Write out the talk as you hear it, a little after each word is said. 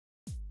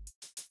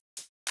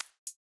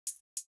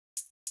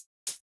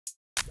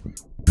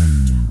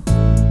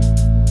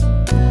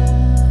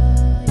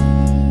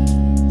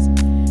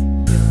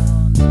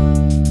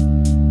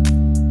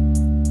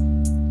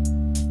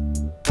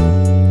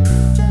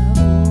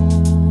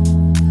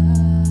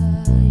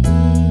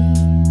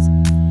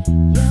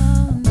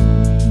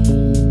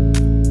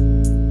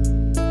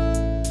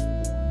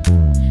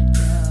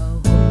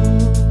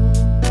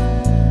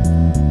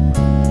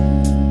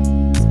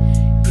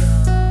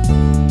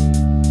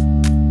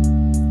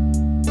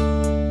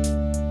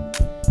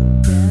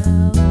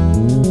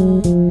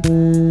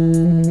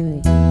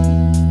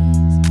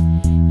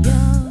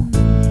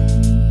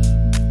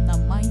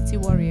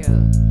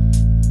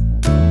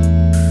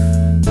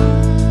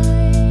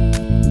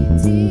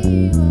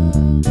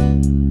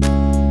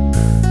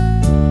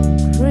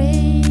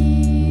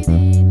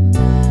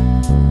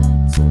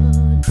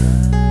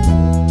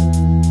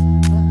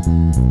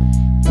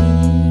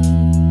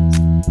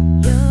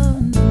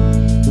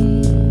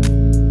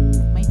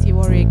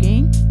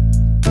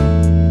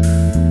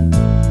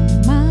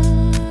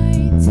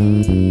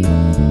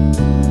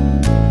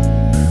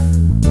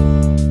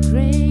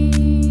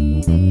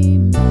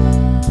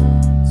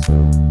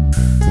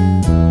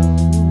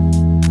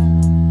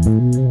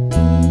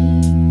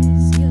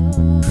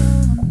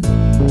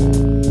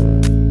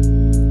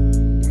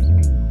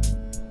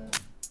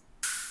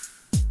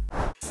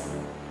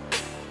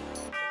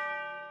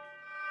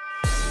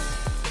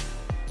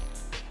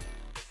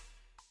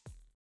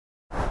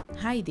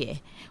Hi there,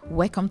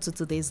 welcome to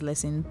today's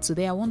lesson.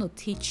 Today I want to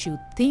teach you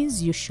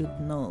things you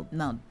should know.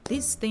 Now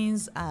these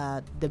things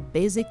are the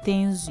basic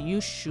things you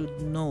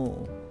should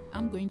know.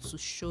 I'm going to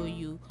show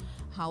you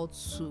how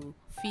to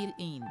fill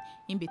in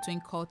between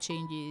chord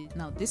changes.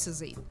 Now this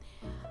is it.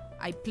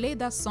 I play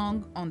that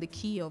song on the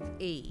key of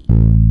A.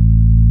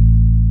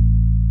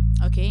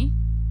 Okay,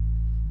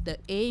 the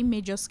A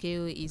major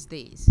scale is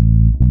this.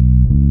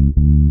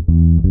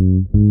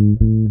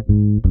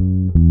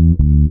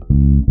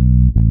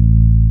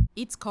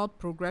 Its chord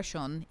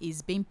progression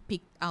is being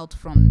picked out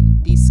from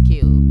this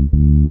scale,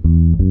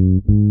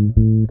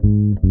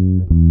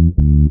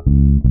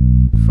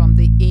 from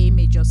the A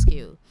major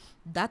scale.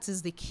 That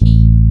is the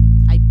key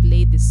I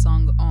play the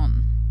song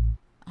on.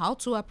 How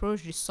to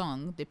approach the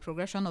song? The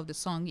progression of the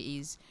song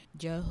is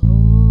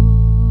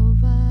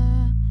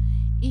Jehovah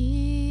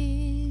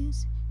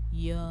is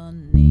your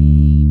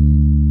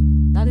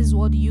name. That is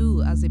what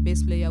you as a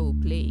bass player will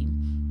play.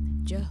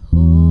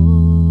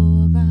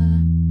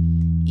 Jehovah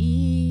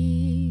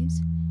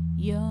is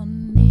your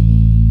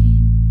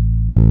name.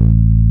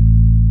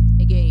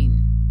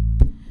 Again.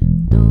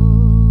 Do,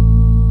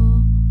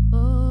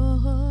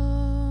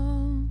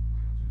 oh,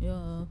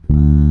 your fa.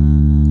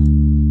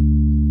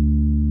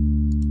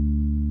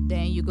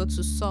 Then you go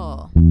to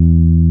saw.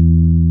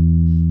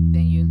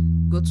 Then you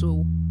go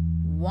to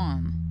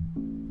 1.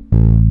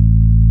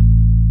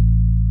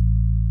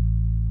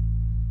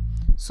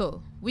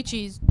 So, which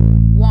is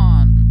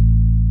 1,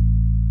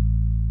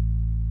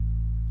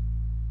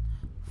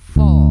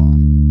 4.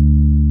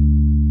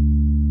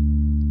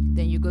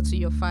 Then you go to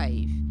your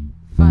 5,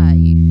 5,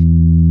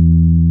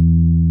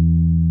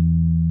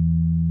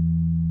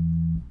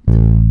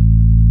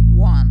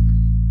 1.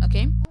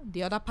 Okay?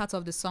 The other part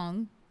of the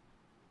song,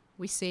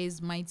 which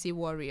says Mighty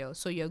Warrior.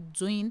 So you're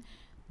doing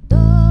do,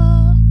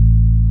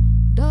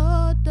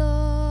 do,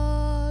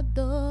 do,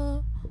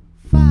 do,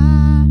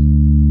 fa.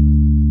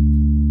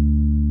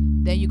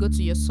 Then you go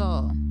to your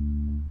saw.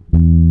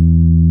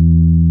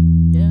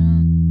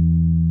 Yeah.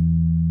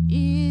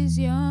 Is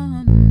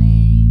your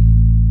name.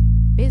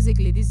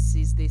 Basically, this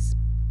is this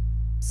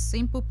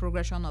simple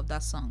progression of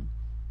that song.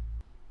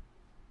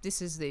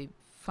 This is the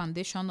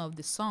foundation of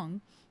the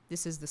song.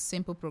 This is the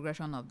simple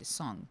progression of the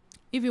song.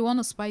 If you want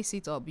to spice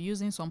it up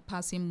using some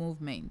passing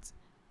movement,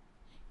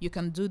 you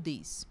can do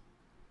this.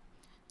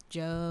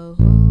 Jehovah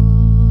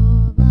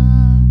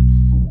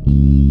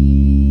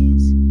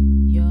is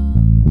your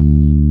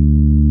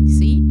name.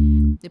 See?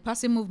 The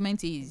passing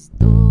movement is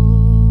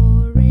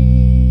do,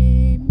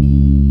 re,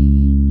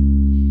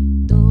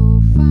 mi,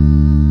 do, fa.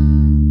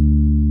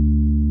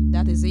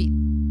 That is it.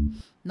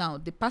 Now,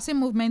 the passing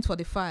movement for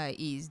the fa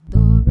is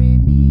do, re,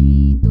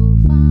 mi, do,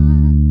 fa.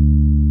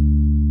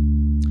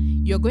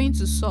 You're going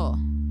to saw.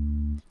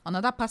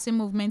 Another passing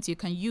movement you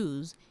can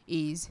use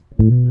is,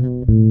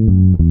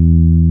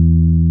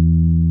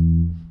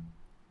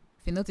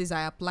 if you notice,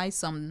 I apply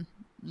some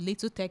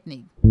little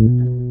technique.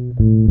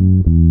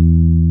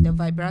 The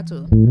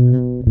vibrato.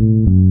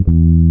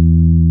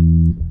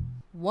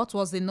 What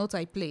was the note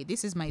I played?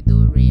 This is my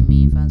do, re,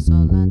 mi, fa,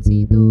 sol, la,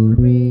 ti, do,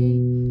 re.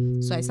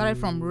 So I started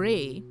from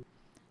re,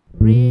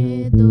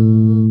 re,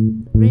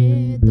 do,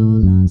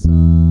 la,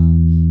 sol.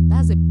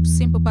 That's a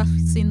simple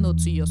passing note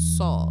to your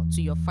saw,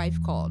 to your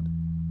 5 chord.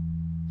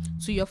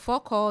 To your 4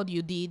 chord,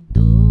 you did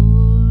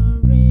do,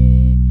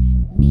 re,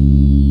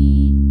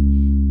 mi,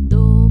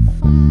 do,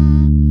 fa,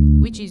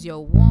 which is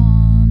your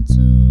 1,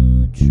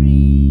 2,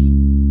 3,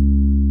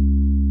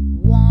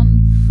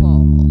 1,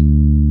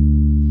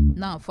 4.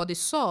 Now for the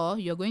saw,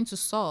 you're going to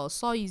saw.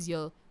 Saw is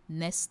your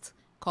next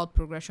chord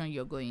progression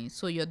you're going.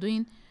 So you're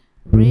doing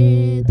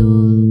re,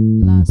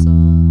 do, la,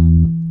 sol,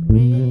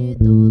 re,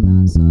 do,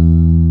 la,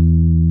 sol,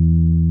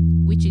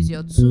 which is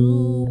your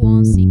 2,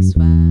 1, 6,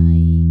 5.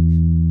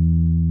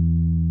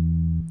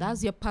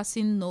 That's your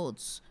passing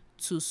notes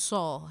to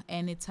saw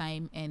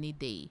anytime, any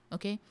day.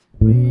 Okay?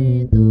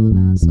 Re, do,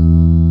 la,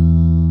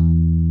 sol,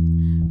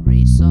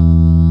 re,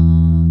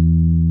 sol.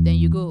 Then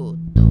you go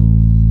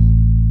do.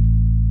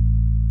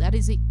 That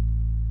is it.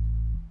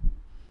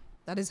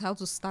 That is how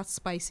to start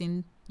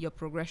spicing your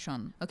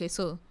progression. Okay,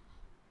 so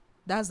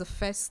that's the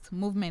first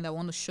movement I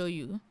want to show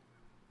you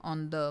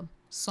on the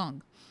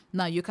song.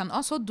 Now you can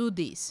also do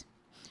this.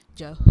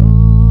 Jehovah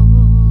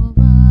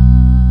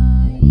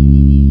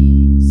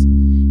is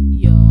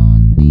your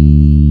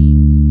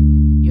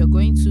name. You're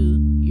going to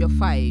your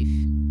 5.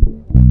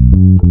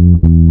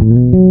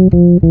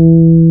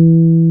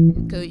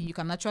 Okay, you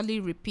can actually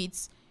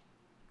repeat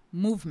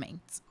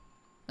movement.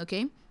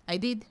 Okay, I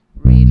did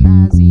re,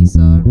 la, zi,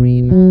 so,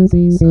 re, la,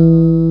 zi,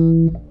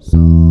 so,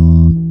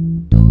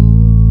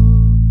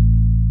 do.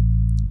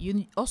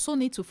 You also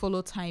need to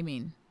follow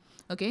timing.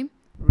 Okay,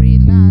 re,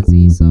 la,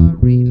 zi, so,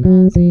 re,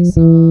 la, zi,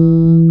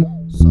 so,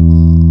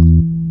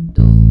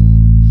 do.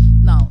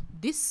 Now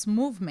this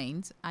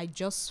movement I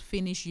just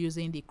finished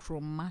using the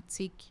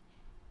chromatic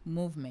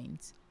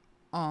movement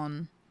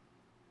on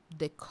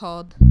the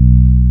chord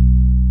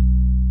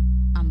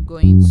I'm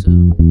going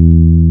to.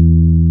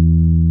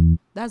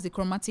 That's the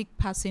chromatic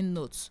passing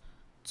notes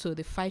to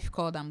the 5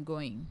 chord I'm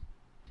going.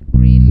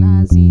 Re,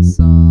 la, si,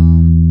 so.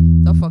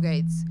 Don't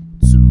forget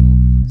 2,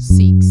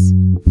 6,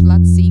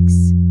 flat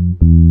 6,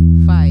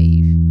 5.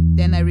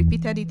 Then I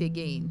repeated it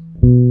again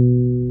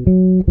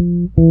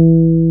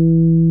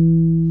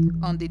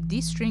on the D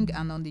string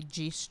and on the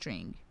G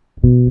string.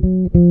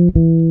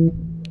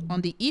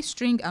 On the E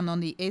string and on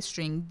the A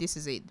string, this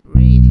is it.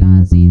 Re,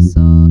 la, si,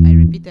 so. I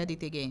repeated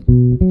it again.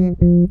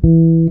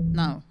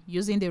 Now,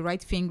 using the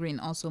right fingering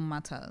also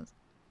matters.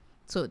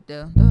 So,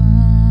 da,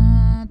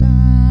 da, da,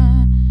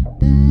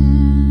 da,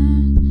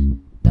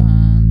 da,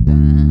 da.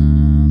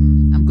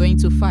 I'm going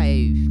to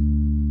 5.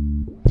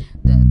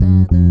 Da,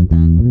 da, da, da.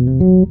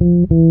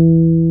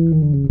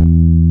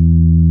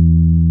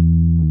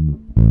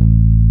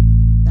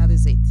 That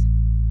is it.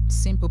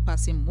 Simple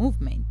passing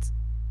movement.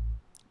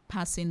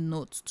 Passing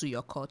notes to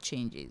your chord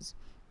changes.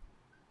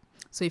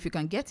 So if you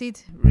can get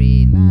it,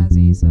 re, la,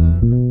 si, so, da,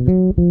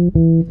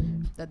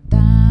 da,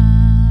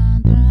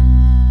 da, da.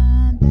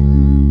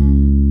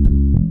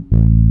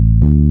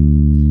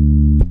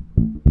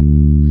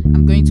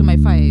 I'm going to my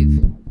 5.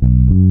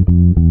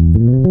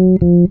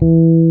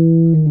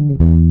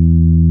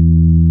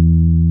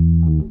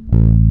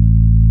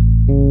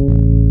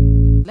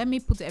 Let me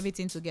put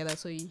everything together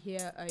so you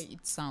hear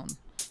it sound.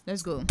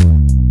 Let's go.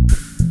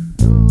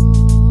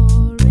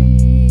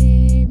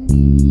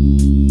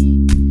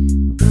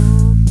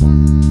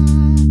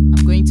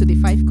 To the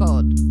 5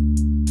 chord.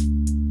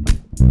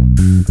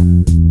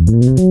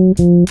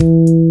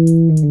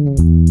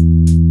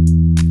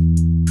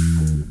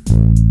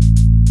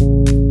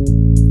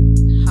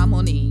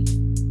 Harmony.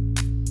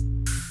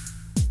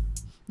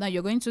 Now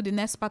you're going to the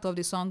next part of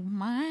the song,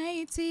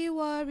 Mighty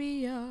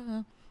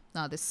Warrior.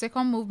 Now the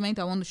second movement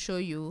I want to show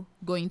you,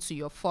 going to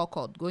your 4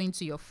 chord, going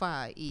to your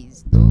 5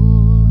 is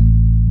Do,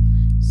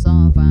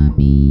 So, Fa,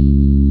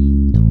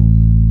 Mi, Do,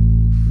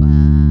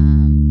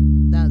 Fa.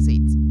 That's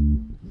it.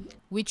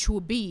 Which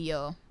will be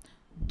your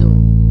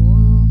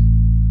Do,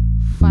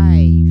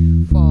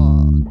 5,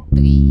 4,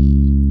 3,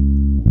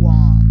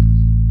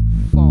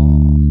 1,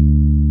 4.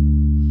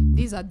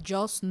 These are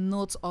just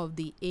notes of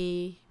the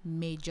A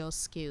major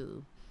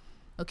scale.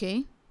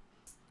 Okay,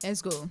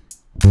 let's go.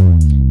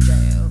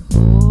 Jehovah.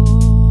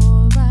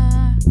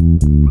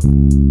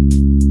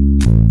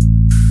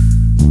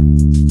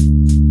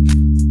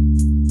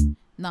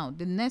 Now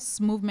the next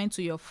movement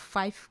to your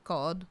 5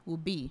 chord will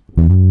be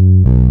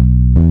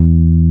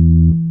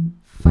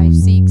 5,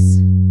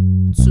 6,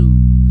 2,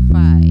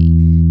 5.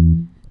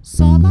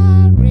 Sol,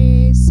 la,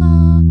 re,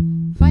 so.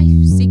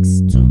 5,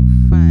 6, 2,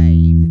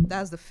 5.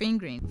 That's the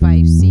fingering.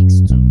 5,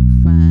 6, 2,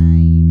 5.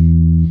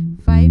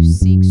 5,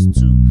 6,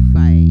 2,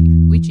 5.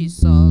 Which is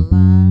sol,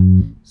 la,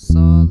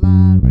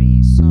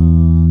 re,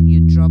 so.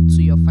 You drop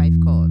to your 5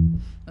 chord.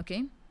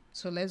 Okay?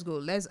 So let's go.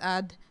 Let's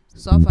add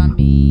so, fa,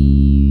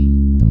 mi,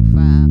 do,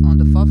 fa on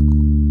the 4th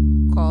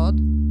chord.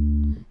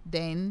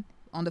 Then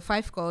on the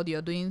 5 chord,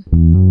 you're doing.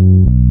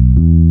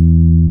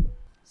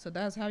 So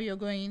that's how you're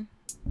going.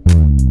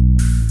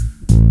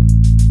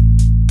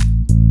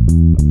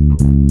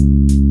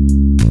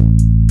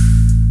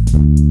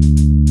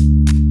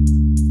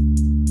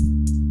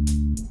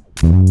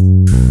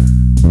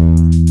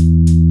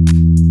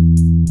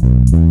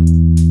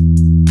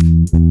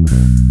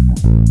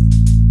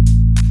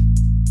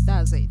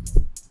 That's it.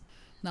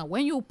 Now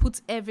when you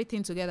put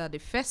everything together, the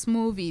first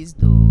move is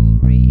Do,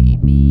 Re,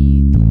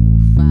 Mi, Do,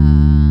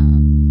 Fa.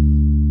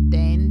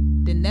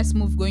 Then the next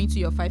move, going to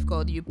your 5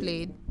 chord, you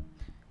played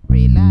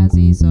Re, la,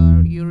 si,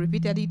 so. You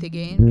repeated it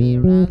again. Re,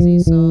 la, si,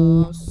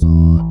 so,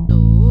 so,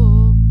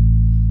 do.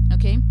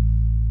 Okay,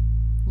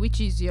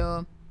 which is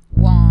your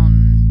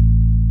 1,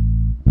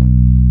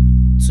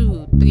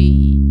 2,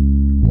 3,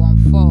 1,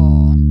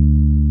 4.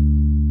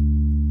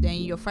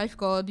 Then your 5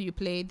 chord, you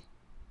played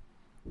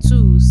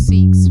 2,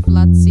 6,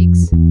 flat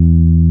 6,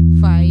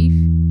 5.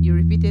 You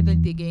repeated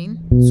it again.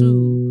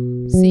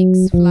 2,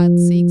 6, flat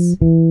 6,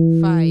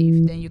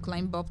 5. Then you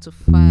climb up to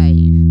 5.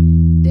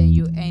 Then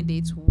you end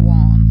it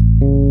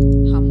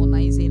 1,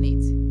 harmonizing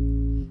it.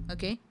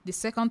 Okay, the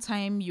second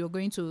time you're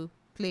going to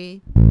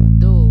play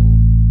Do,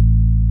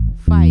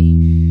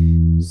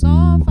 5, So,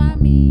 Fa,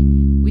 Mi,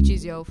 which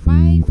is your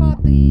 5, 4,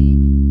 3,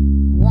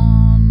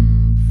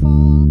 1,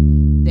 4.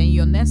 Then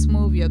your next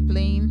move, you're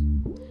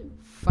playing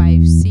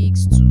 5,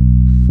 6, 2,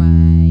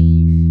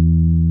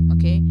 5.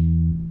 Okay,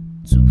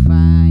 2, 5,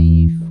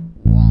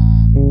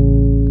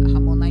 1,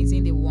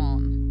 harmonizing the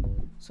 1.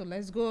 So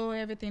let's go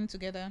everything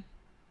together.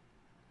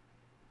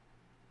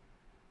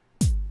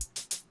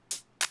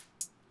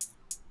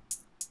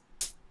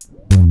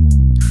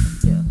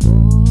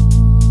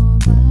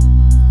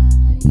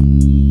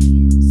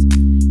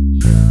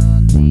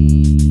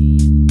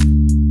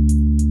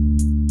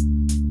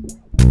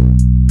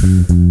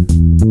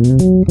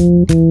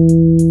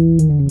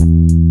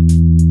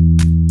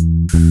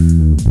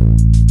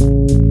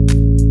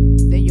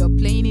 Then you're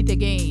playing it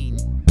again.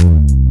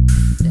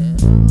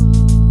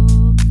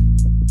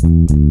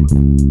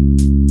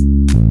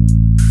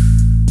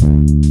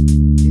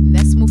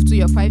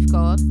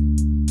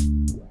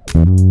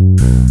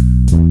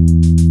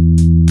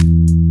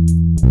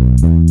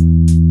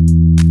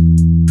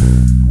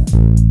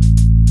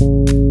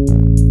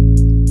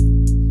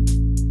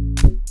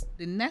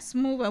 The next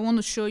move I want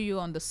to show you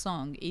on the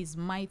song is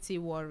Mighty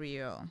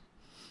Warrior.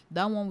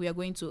 That one we are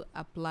going to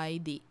apply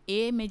the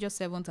A major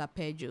 7th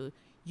arpeggio,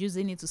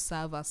 using it to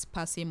serve as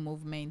passing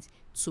movement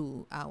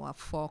to our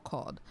 4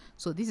 chord.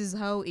 So this is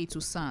how it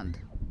will sound.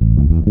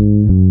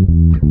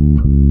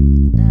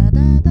 Da,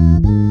 da, da,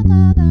 da,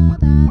 da, da,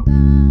 da,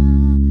 da.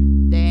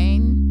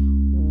 Then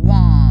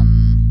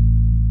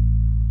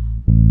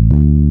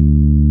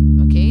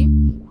 1. Okay,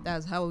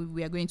 that's how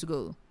we are going to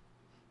go.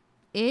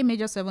 A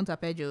major 7th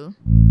arpeggio.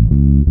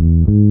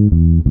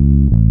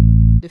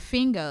 The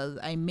fingers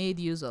I made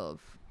use of.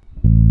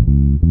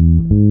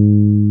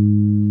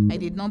 I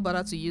did not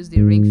bother to use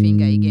the ring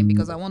finger again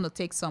because I want to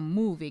take some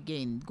move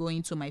again,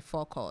 going to my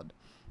 4 chord.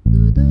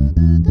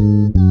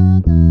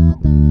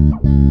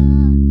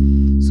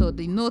 So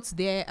the notes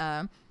there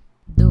are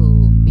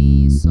do,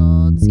 mi,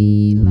 so,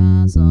 ti,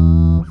 la,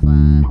 so,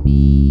 fa,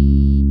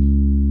 mi,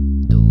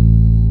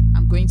 do.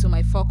 I'm going to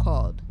my 4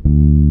 chord.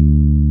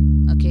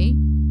 Okay,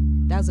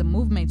 that's a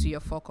movement to your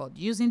 4 chord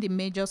using the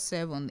major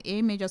 7,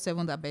 A major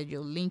 7th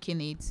arpeggio,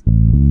 linking it.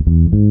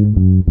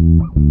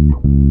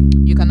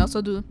 You can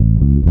also do,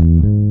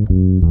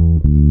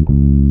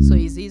 so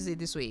it's easy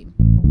this way.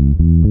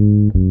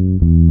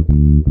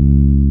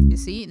 You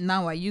see,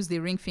 now I use the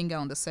ring finger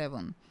on the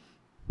 7.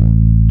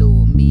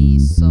 Do, mi,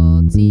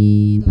 so,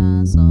 ti,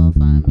 la, so,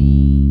 fa,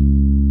 mi.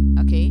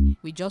 Okay,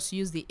 we just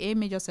use the A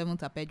major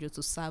 7th arpeggio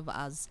to serve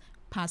as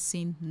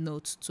passing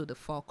note to the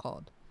 4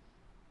 chord.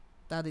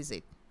 That is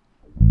it.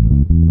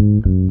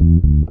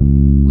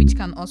 Which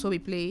can also be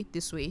played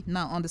this way.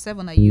 Now on the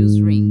 7 I use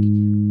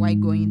ring. Why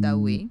going that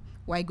way?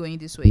 Why going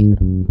this way?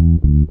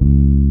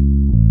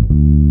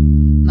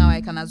 Now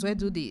I can as well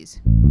do this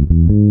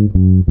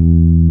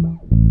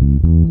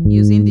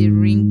using the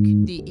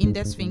ring, the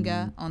index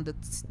finger on the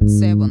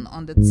 7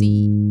 on the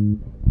T.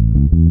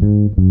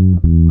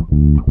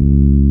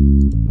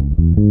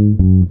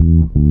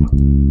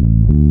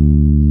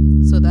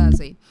 So that's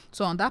it.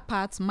 So on that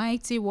part,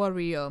 Mighty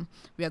Warrior,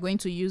 we are going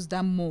to use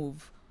that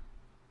move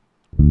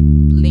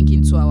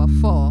linking to our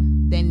 4.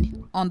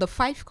 Then on the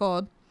 5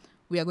 chord,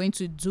 we are going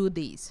to do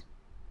this.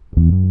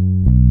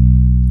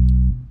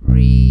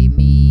 Re,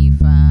 mi,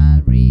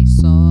 fa, re,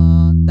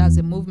 so. That's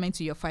a movement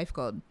to your 5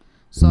 chord.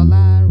 So,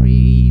 la,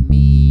 re,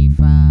 mi,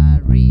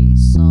 fa, re,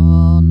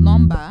 so.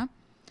 Number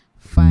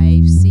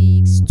 5,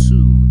 6,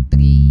 2,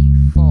 3,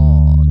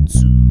 4,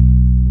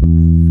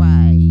 2,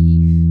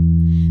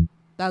 5.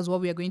 That's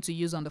what we are going to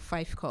use on the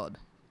 5 chord.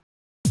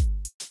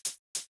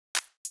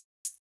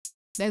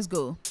 Let's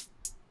go.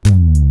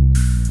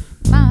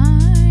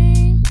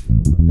 Bye.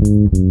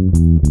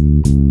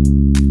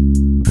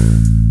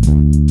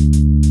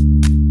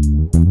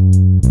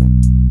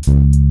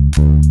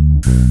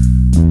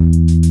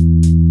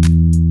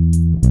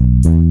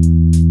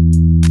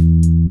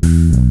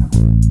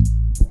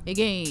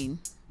 Again.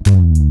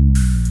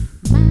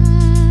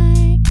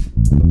 Bye.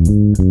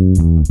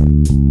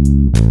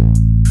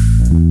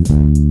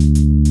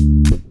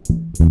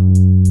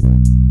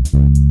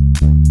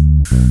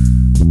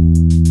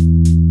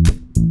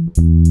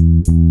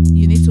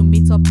 You need to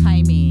meet up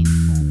timing.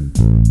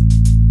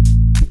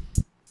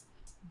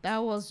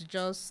 That was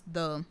just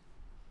the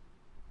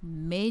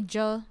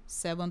major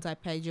 7th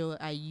arpeggio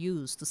I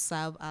used to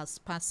serve as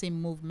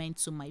passing movement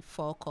to my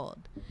 4 chord.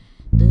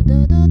 Da,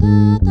 da, da,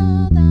 da,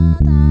 da, da,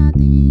 da,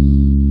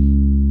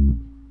 di.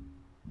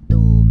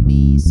 Do,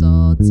 mi,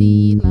 so,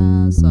 ti,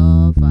 la,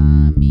 so,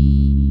 fa,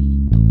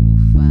 mi, do,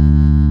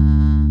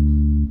 fa.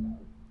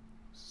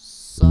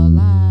 So,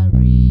 la,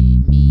 re,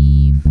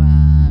 mi,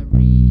 fa,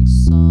 re,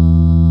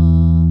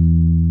 so.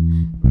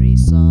 Re,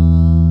 so,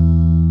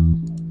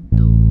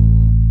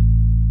 do.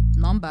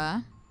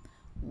 Number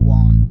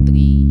 1,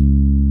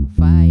 3,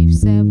 5,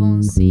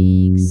 7,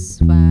 6,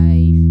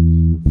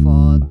 5,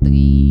 4,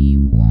 3.